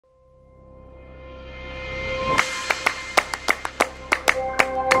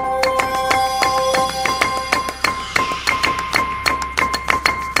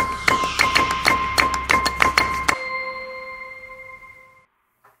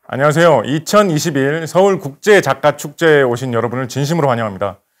안녕하세요. 2021 서울국제작가축제에 오신 여러분을 진심으로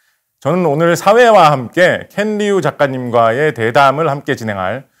환영합니다. 저는 오늘 사회와 함께 켄리우 작가님과의 대담을 함께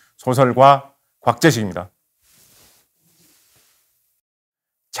진행할 소설가 곽재식입니다.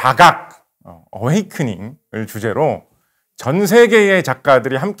 자각, 어웨이크닝을 주제로 전 세계의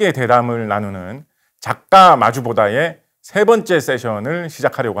작가들이 함께 대담을 나누는 작가 마주보다의 세 번째 세션을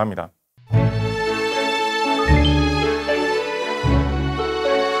시작하려고 합니다.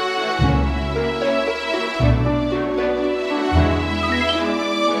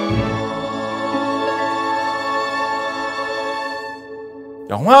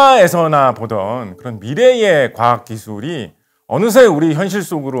 영화에서나 보던 그런 미래의 과학기술이 어느새 우리 현실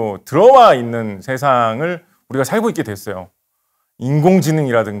속으로 들어와 있는 세상을 우리가 살고 있게 됐어요.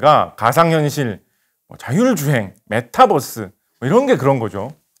 인공지능이라든가 가상현실, 자율주행, 메타버스 이런 게 그런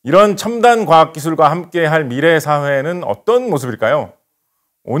거죠. 이런 첨단 과학기술과 함께 할 미래사회는 어떤 모습일까요?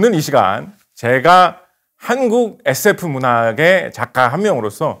 오늘 이 시간 제가 한국 SF 문학의 작가 한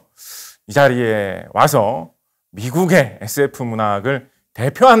명으로서 이 자리에 와서 미국의 SF 문학을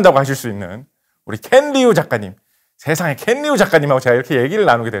대표한다고 하실 수 있는 우리 켄리우 작가님, 세상의 켄리우 작가님하고 제가 이렇게 얘기를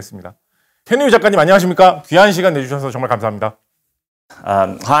나누게 됐습니다. 켄리우 작가님 안녕하십니까? 귀한 시간 내주셔서 정말 감사합니다.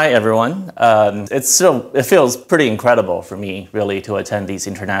 Hi everyone. It feels pretty incredible for me really to attend these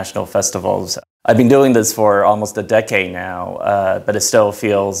international festivals. I've been doing this for almost a decade now, but it still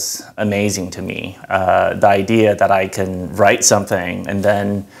feels amazing to me. The idea that I can write something and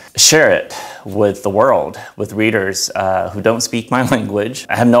then share it with the world, with readers who don't speak my language.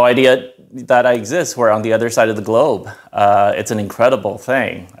 I have no idea that I exist. We're on the other side of the globe. It's an incredible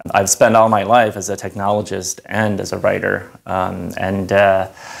thing. I've spent all my life as a technologist and as a writer and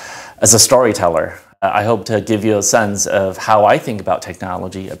as a storyteller. I hope to give you a sense of how I think about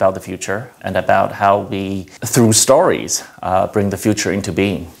technology, about the future, and about how we, through stories, bring the future into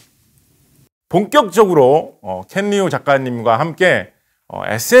being. 본격적으로 켄리우 작가님과 함께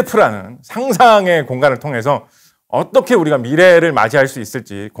SF라는 상상의 공간을 통해서 어떻게 우리가 미래를 맞이할 수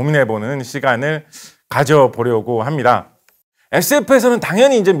있을지 고민해보는 시간을 가져보려고 합니다. SF에서는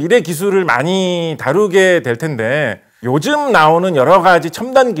당연히 이제 미래 기술을 많이 다루게 될 텐데 요즘 나오는 여러 가지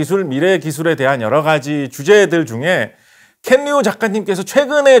첨단 기술, 미래 기술에 대한 여러 가지 주제들 중에 켄리우 작가님께서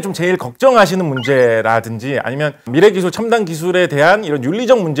최근에 좀 제일 걱정하시는 문제라든지 아니면 미래 기술, 첨단 기술에 대한 이런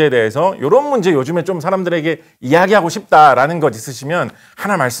윤리적 문제에 대해서 이런 문제 요즘에 좀 사람들에게 이야기하고 싶다라는 것 있으시면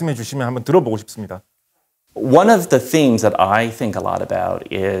하나 말씀해 주시면 한번 들어보고 싶습니다. One of the themes that I think a lot about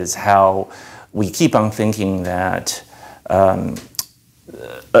is how we keep on thinking that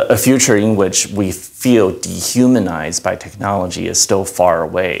a future in which we feel dehumanized by technology is still far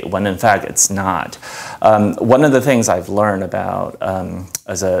away, when in fact it's not. One of the things I've learned about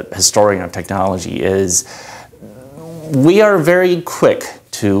as a historian of technology is we are very quick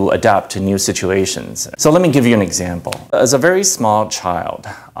to adapt to new situations. So let me give you an example. As a very small child,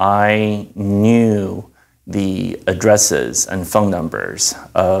 I knew the addresses and phone numbers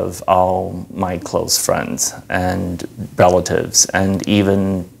of all my close friends and relatives and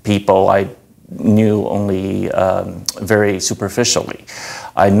even people I knew only very superficially.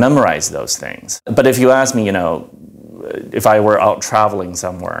 I memorized those things. But if you ask me, if I were out traveling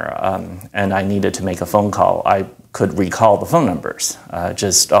somewhere and I needed to make a phone call, I could recall the phone numbers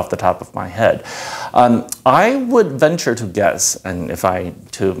just off the top of my head. I would venture to guess, and if I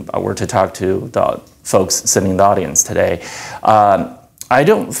were to talk to the folks sitting in the audience today, I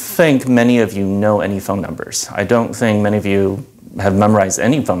don't think many of you know any phone numbers. I don't think many of you have memorized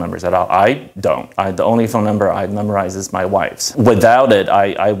any phone numbers at all. I don't. The only phone number I memorize is my wife's. Without it,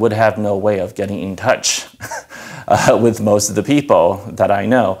 I would have no way of getting in touch with most of the people that I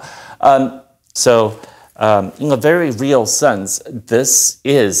know. So in a very real sense, this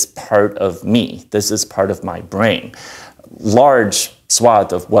is part of me. This is part of my brain. Large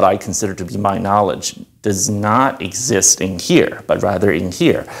swath of what I consider to be my knowledge does not exist in here, but rather in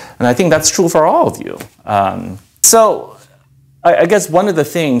here. And I think that's true for all of you. So I guess one of the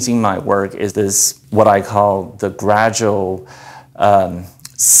things in my work is this, what I call the gradual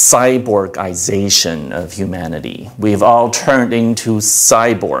cyborgization of humanity. We've all turned into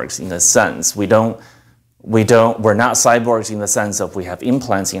cyborgs in a sense. We're not cyborgs in the sense of we have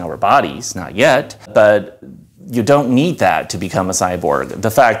implants in our bodies, not yet, but you don't need that to become a cyborg. The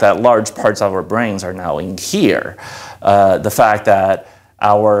fact that large parts of our brains are now in here, the fact that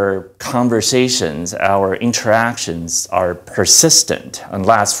our conversations, our interactions are persistent and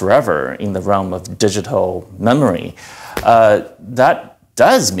last forever in the realm of digital memory, that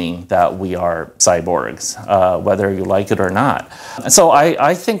does mean that we are cyborgs, whether you like it or not. So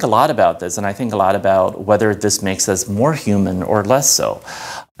I think a lot about this, and I think a lot about whether this makes us more human or less so.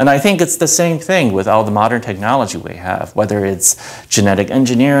 And I think it's the same thing with all the modern technology we have, whether it's genetic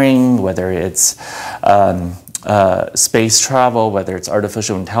engineering, whether it's space travel, whether it's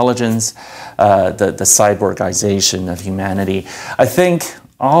artificial intelligence, the cyborgization of humanity. I think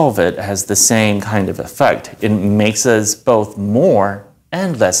all of it has the same kind of effect. It makes us both more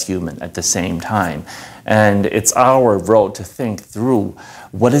and less human at the same time. And it's our role to think through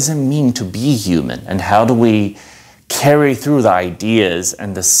what does it mean to be human and how do we carry through the ideas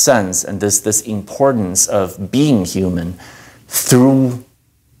and the sense and this importance of being human through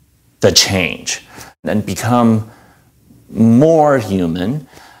the change and become more human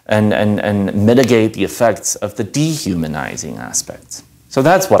and mitigate the effects of the dehumanizing aspects. So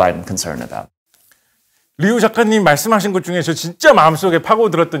that's what I'm concerned about. 류 작가님 말씀하신 것 중에 저 진짜 마음속에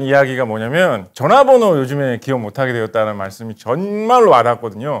파고들었던 이야기가 뭐냐면 전화번호 요즘에 기억 못하게 되었다는 말씀이 정말로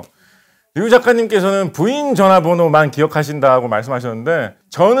와닿았거든요. 류 작가님께서는 부인 전화번호만 기억하신다고 말씀하셨는데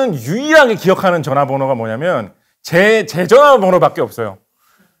저는 유일하게 기억하는 전화번호가 뭐냐면 제 전화번호밖에 없어요.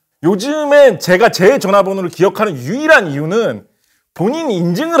 요즘에 제가 제 전화번호를 기억하는 유일한 이유는 본인이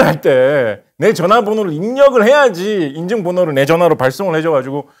인증을 할 때 내 전화번호를 입력을 해야지 인증번호를 내 전화로 발송을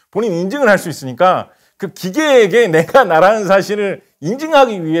해줘가지고 본인 인증을 할 수 있으니까 그 기계에게 내가 나라는 사실을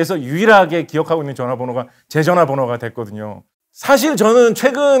인증하기 위해서 유일하게 기억하고 있는 전화번호가 제 전화번호가 됐거든요. 사실 저는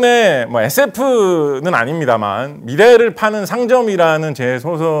최근에 뭐 SF는 아닙니다만 미래를 파는 상점이라는 제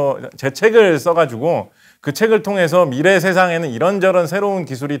책을 써가지고 그 책을 통해서 미래 세상에는 이런저런 새로운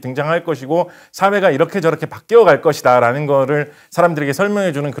기술이 등장할 것이고 사회가 이렇게 저렇게 바뀌어갈 것이다 라는 거를 사람들에게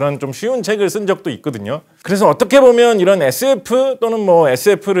설명해주는 그런 좀 쉬운 책을 쓴 적도 있거든요. 그래서 어떻게 보면 이런 SF 또는 뭐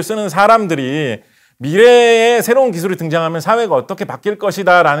SF를 쓰는 사람들이 미래에 새로운 기술이 등장하면 사회가 어떻게 바뀔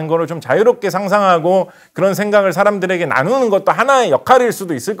것이다 라는 거를 좀 자유롭게 상상하고 그런 생각을 사람들에게 나누는 것도 하나의 역할일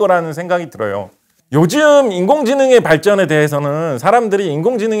수도 있을 거라는 생각이 들어요. 요즘 인공지능의 발전에 대해서는 사람들이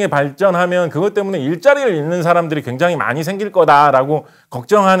인공지능의 발전하면 그것 때문에 일자리를 잃는 사람들이 굉장히 많이 생길 거다라고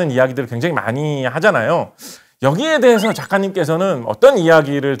걱정하는 이야기들을 굉장히 많이 하잖아요. 여기에 대해서 작가님께서는 어떤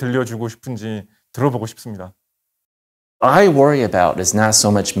이야기를 들려주고 싶은지 들어보고 싶습니다. I worry about is not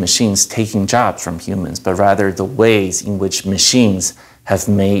so much machines taking jobs from humans, but rather the ways in which machines have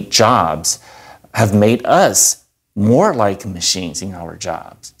made us more like machines in our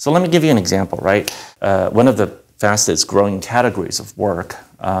jobs. So let me give you an example, right? One of the fastest growing categories of work,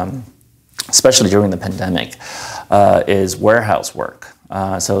 especially during the pandemic, is warehouse work.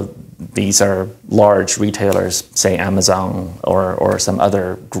 So these are large retailers, say Amazon or some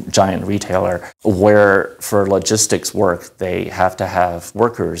other giant retailer, where for logistics work, they have to have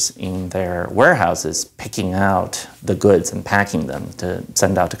workers in their warehouses picking out the goods and packing them to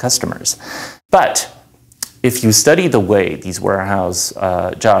send out to customers. But if you study the way these warehouse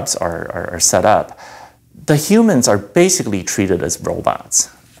jobs are set up, the humans are basically treated as robots.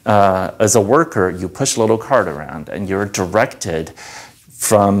 As a worker, you push a little cart around and you're directed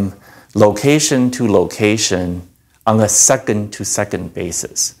from location to location on a second-to-second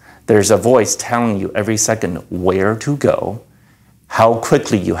basis. There's a voice telling you every second where to go, how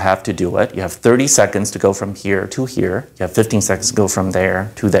quickly you have to do it. You have 30 seconds to go from here to here. You have 15 seconds to go from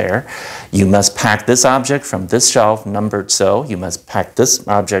there to there. You must pack this object from this shelf, numbered so. You must pack this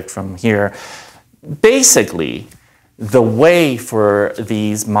object from here. Basically, the way for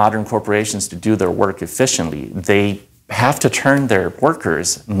these modern corporations to do their work efficiently, they have to turn their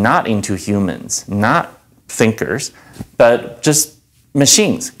workers not into humans, not thinkers, but just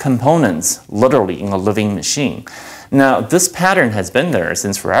machines, components, literally in a living machine. Now, this pattern has been there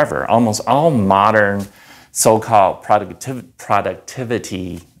since forever. Almost all modern so-called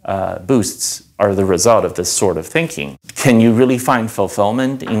productivity boosts are the result of this sort of thinking. Can you really find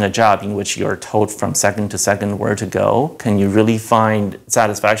fulfillment in a job in which you're told from second to second where to go? Can you really find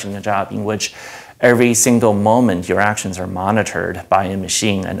satisfaction in a job in which every single moment your actions are monitored by a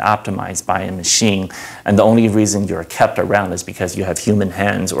machine and optimized by a machine, and the only reason you're kept around is because you have human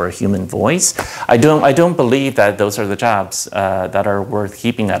hands or a human voice? I don't believe that those are the jobs that are worth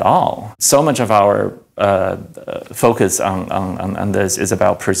keeping at all. So much of our focus on this is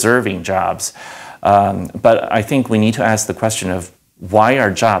about preserving jobs, but I think we need to ask the question of why are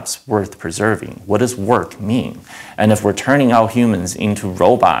jobs worth preserving? What does work mean? And if we're turning all humans into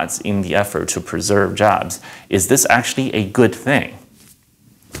robots in the effort to preserve jobs, is this actually a good thing?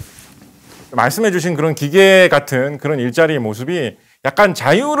 말씀해 주신 그런 기계 같은 그런 일자리의 모습이 약간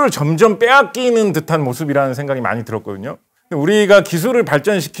자유를 점점 빼앗기는 듯한 모습이라는 생각이 많이 들었거든요. 우리가 기술을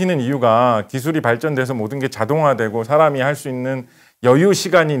발전시키는 이유가 기술이 발전돼서 모든 게 자동화되고 사람이 할 수 있는 여유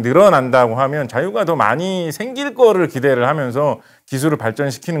시간이 늘어난다고 하면 자유가 더 많이 생길 거를 기대를 하면서 기술을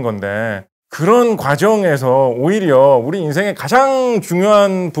발전시키는 건데 그런 과정에서 오히려 우리 인생의 가장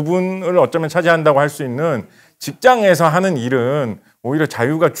중요한 부분을 어쩌면 차지한다고 할 수 있는 직장에서 하는 일은 오히려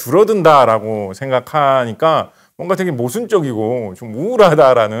자유가 줄어든다라고 생각하니까 뭔가 되게 모순적이고 좀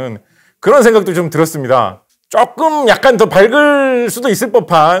우울하다라는 그런 생각도 좀 들었습니다. 조금 약간 더 밝을 수도 있을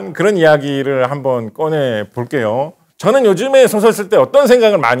법한 그런 이야기를 한번 꺼내 볼게요. 저는 요즘에 소설 쓸 때 어떤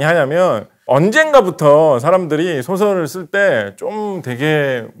생각을 많이 하냐면 언젠가부터 사람들이 소설을 쓸 때 좀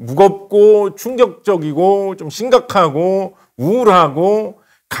되게 무겁고 충격적이고 좀 심각하고 우울하고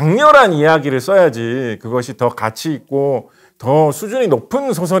강렬한 이야기를 써야지 그것이 더 가치 있고 더 수준이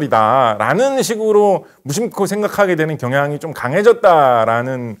높은 소설이다라는 식으로 무심코 생각하게 되는 경향이 좀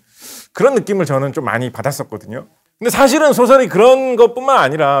강해졌다라는 그런 느낌을 저는 좀 많이 받았었거든요. 근데 사실은 소설이 그런 것뿐만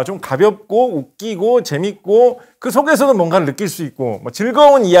아니라 좀 가볍고 웃기고 재밌고 그 속에서도 뭔가를 느낄 수 있고 뭐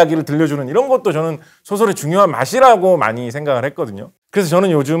즐거운 이야기를 들려주는 이런 것도 저는 소설의 중요한 맛이라고 많이 생각을 했거든요. 그래서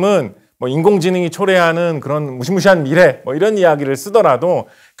저는 요즘은 뭐 인공지능이 초래하는 그런 무시무시한 미래 뭐 이런 이야기를 쓰더라도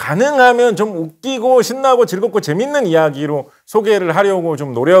가능하면 좀 웃기고 신나고 즐겁고 재밌는 이야기로 소개를 하려고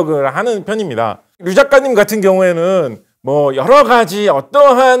좀 노력을 하는 편입니다. 류 작가님 같은 경우에는 뭐 여러 가지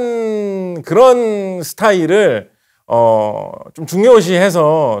어떠한 그런 스타일을 좀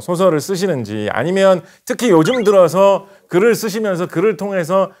중요시해서 소설을 쓰시는지 아니면 특히 요즘 들어서 글을 쓰시면서 글을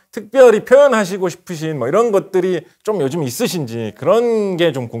통해서 특별히 표현하시고 싶으신 뭐 이런 것들이 좀 요즘 있으신지 그런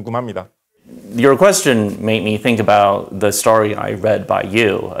게 좀 궁금합니다. Your question made me think about the story I read by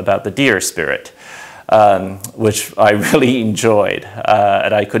you about the deer spirit, which I really enjoyed,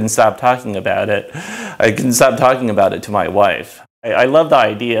 and I couldn't stop talking about it. I couldn't stop talking about it to my wife. I love the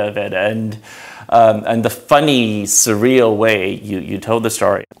idea of it, and the funny, surreal way you told the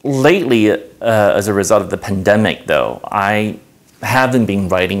story. Lately, as a result of the pandemic, though, I haven't been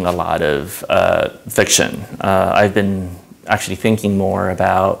writing a lot of fiction. I've been actually thinking more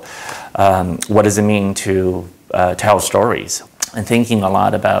about what does it mean to tell stories, and thinking a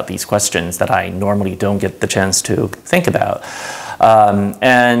lot about these questions that I normally don't get the chance to think about. I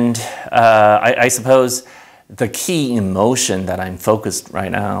suppose the key emotion that I'm focused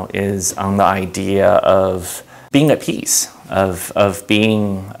right now is on the idea of being at peace, of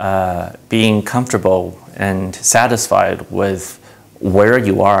being comfortable and satisfied with where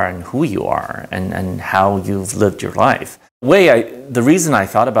you are and who you are and how you've lived your life. The reason I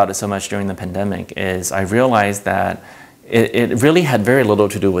thought about it so much during the pandemic is I realized that it really had very little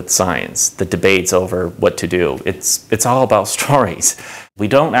to do with science, the debates over what to do. It's all about stories. We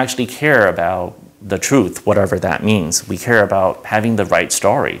don't actually care about the truth, whatever that means. We care about having the right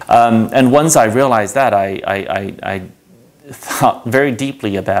story. And once I realized that, I thought very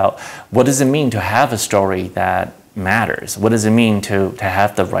deeply about what does it mean to have a story that matters? What does it mean to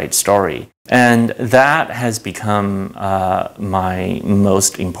have the right story? And that has become my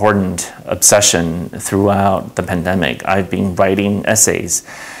most important obsession throughout the pandemic. I've been writing essays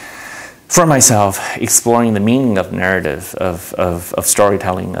for myself, exploring the meaning of narrative, of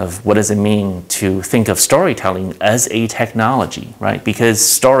storytelling, of what does it mean to think of storytelling as a technology, right? Because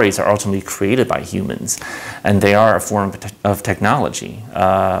stories are ultimately created by humans, and they are a form of technology.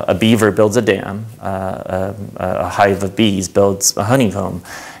 A beaver builds a dam, a hive of bees builds a honeycomb.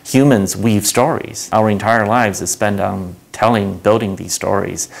 Humans weave stories. Our entire lives is spent on building these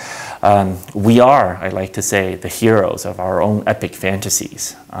stories. We are, I like to say, the heroes of our own epic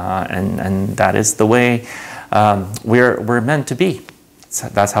fantasies, and that is the way we're meant to be.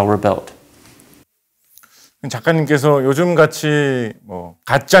 That's how we're built. 작가님께서 요즘같이 뭐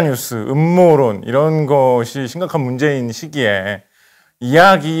가짜 뉴스, 음모론 이런 것이 심각한 문제인 시기에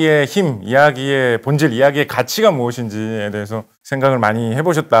이야기의 힘, 이야기의 본질, 이야기의 가치가 무엇인지에 대해서 생각을 많이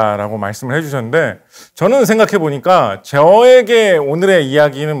해보셨다라고 말씀을 해주셨는데 저는 생각해보니까 저에게 오늘의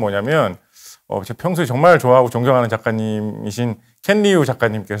이야기는 뭐냐면 제 평소에 정말 좋아하고 존경하는 작가님이신 켄리우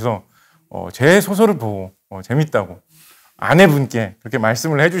작가님께서 제 소설을 보고 재밌다고 아내분께 그렇게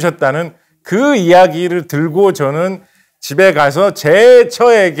말씀을 해주셨다는 그 이야기를 들고 저는 집에 가서 제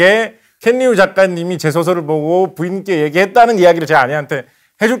처에게 켄리우 작가님이 제 소설을 보고 부인께 얘기했다는 이야기를 제 아내한테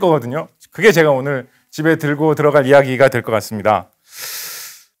해줄 거거든요. 그게 제가 오늘 집에 들고 들어갈 이야기가 될 것 같습니다.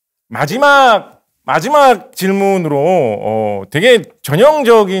 마지막 질문으로 되게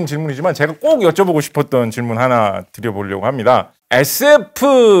전형적인 질문이지만 제가 꼭 여쭤보고 싶었던 질문 하나 드려보려고 합니다.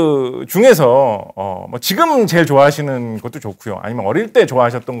 SF 중에서 뭐 지금 제일 좋아하시는 것도 좋고요. 아니면 어릴 때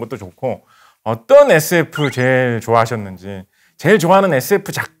좋아하셨던 것도 좋고 어떤 SF 제일 좋아하셨는지 제일 좋아하는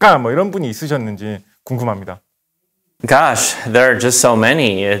SF 작가 뭐 이런 분이 있으셨는지 궁금합니다. Gosh, there are just so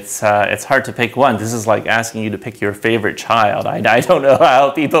many. It's hard to pick one. This is like asking you to pick your favorite child. I don't know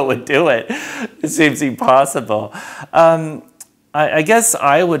how people would do it. It seems impossible. I guess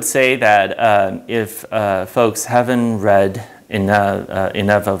I would say that if folks haven't read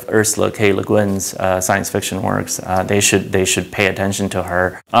enough of Ursula K. Le Guin's science fiction works, they should pay attention to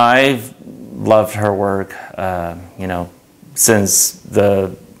her. I've loved her work, since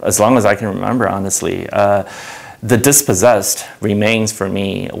as long as I can remember, honestly. The Dispossessed remains for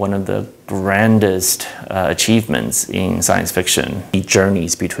me one of the grandest achievements in science fiction. He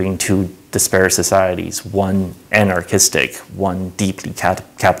journeys between two disparate societies, one anarchistic, one deeply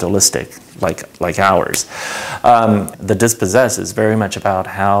capitalistic, like ours. The Dispossessed is very much about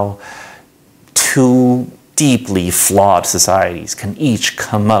how two deeply flawed societies can each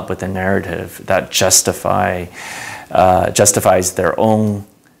come up with a narrative that justifies their own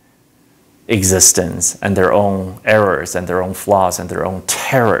existence and their own errors and their own flaws and their own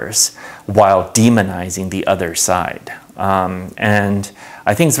terrors while demonizing the other side. And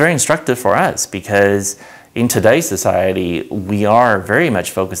I think it's very instructive for us because in today's society, we are very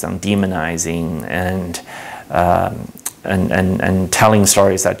much focused on demonizing and telling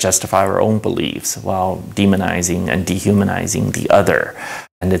stories that justify our own beliefs while demonizing and dehumanizing the other.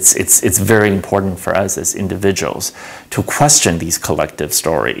 And it's very important for us as individuals to question these collective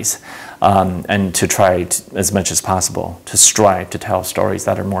stories and to try as much as possible to strive to tell stories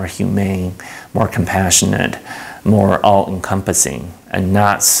that are more humane, more compassionate, more all-encompassing, and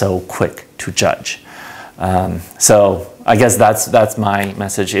not so quick to judge. So I guess that's my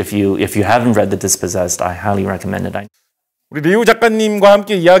message. If you haven't read The Dispossessed, I highly recommend it. 우리 리우 작가님과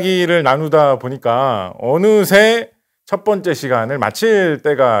함께 이야기를 나누다 보니까 어느새 첫 번째 시간을 마칠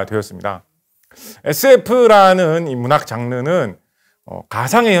때가 되었습니다. SF라는 이 문학 장르는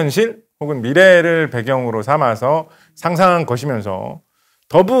가상의 현실 혹은 미래를 배경으로 삼아서 상상한 것이면서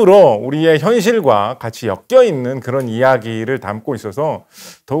더불어 우리의 현실과 같이 엮여있는 그런 이야기를 담고 있어서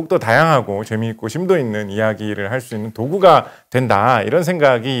더욱더 다양하고 재미있고 심도 있는 이야기를 할 수 있는 도구가 된다, 이런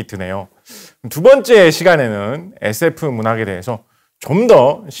생각이 드네요. 두 번째 시간에는 SF 문학에 대해서 좀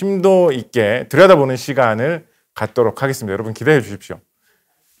더 심도 있게 들여다보는 시간을 갖도록 하겠습니다. 여러분 기대해 주십시오.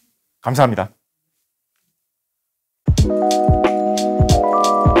 감사합니다.